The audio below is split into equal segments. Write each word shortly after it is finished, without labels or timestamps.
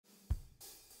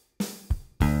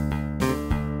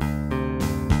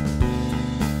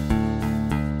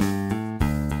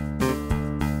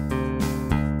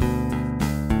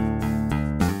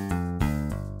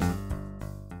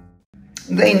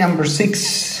Day number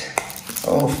 6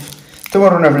 of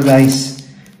Tomorrow Never Dies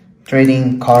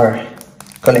trading card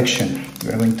collection. We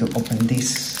are going to open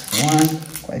this one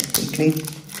quite quickly.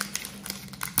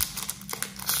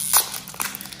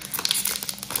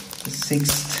 The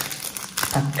sixth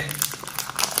pack.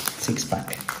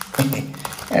 Okay,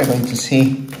 we are going to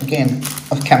see again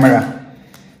off camera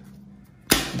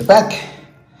the back.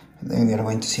 Then we are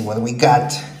going to see what we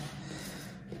got.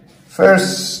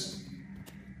 First,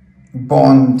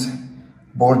 Bond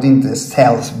boarding the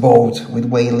stealth boat with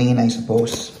Wei Lin, I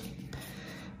suppose.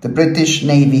 The British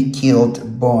Navy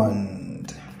killed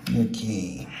Bond.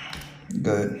 Okay,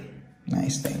 good,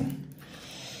 nice thing.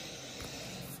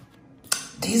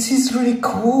 This is really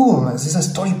cool. This is a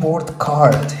storyboard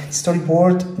card.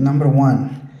 Storyboard number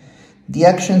 1. The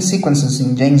action sequences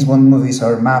in James Bond movies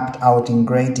are mapped out in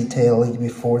great detail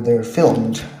before they're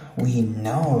filmed. We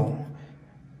know.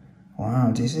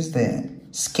 Wow, this is the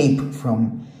escape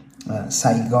from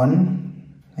Saigon,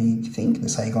 I think, the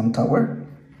Saigon Tower.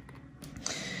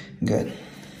 Good.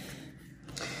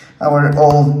 Our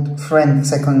old friend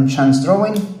Second Chance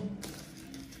Drawing.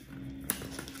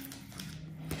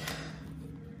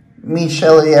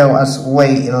 Michelle Yeoh as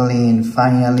Wei Lin.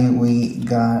 Finally, we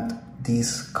got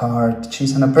this card.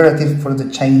 She's an operative for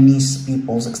the Chinese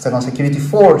People's External Security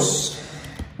Force.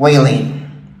 Wei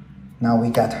Lin. Now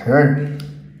we got her.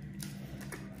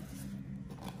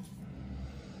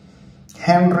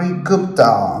 Henry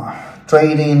Gupta,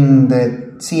 trading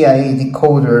the CIA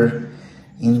decoder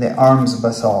in the arms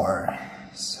bazaar.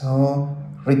 So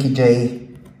Ricky Jay,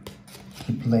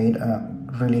 he played a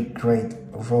really great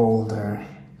role there.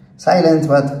 Silent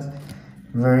but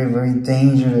very, very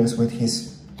dangerous with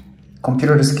his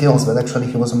computer skills, but actually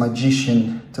he was a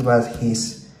magician. Too bad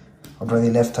he's already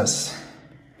left us.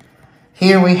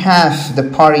 Here we have the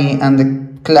party and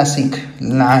the classic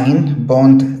line,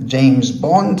 Bond, James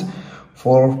Bond.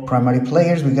 4 primary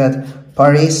players. We got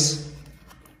Paris,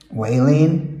 Wei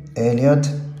Lin, Elliot,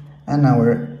 and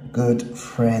our good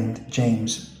friend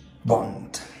James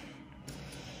Bond.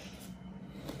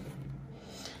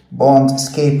 Bond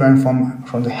escaping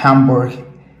from the Hamburg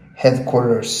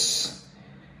headquarters.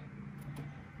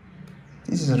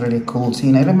 This is a really cool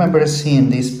scene. I remember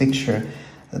seeing this picture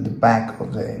at the back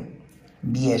of the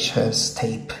VHS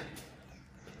tape.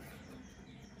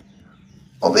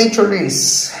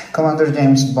 Obituaries, Commander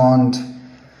James Bond.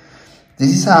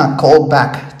 This is a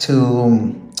callback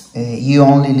to You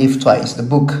Only Live Twice, the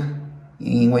book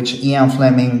in which Ian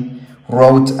Fleming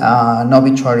wrote an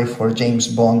obituary for James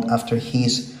Bond after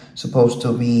he's supposed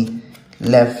to be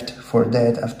left for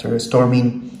dead after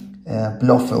storming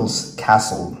Blofell's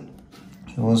castle.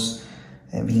 He was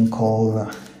being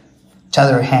called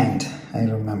Chatterhand, I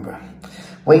remember.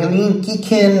 Wei Lin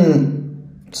kicking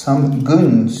some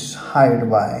goons hired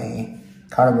by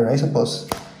Carver, I suppose.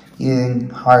 He didn't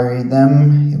hire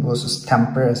them, it was a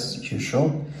stamper as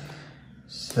usual.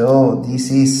 So this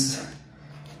is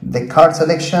the card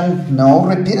selection. No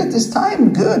repeated this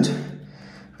time, good.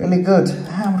 Really good.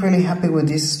 I'm really happy with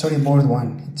this storyboard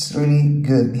one. It's really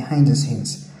good behind the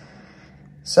scenes.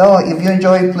 So if you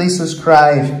enjoyed, please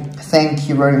subscribe. Thank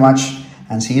you very much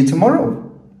and see you tomorrow.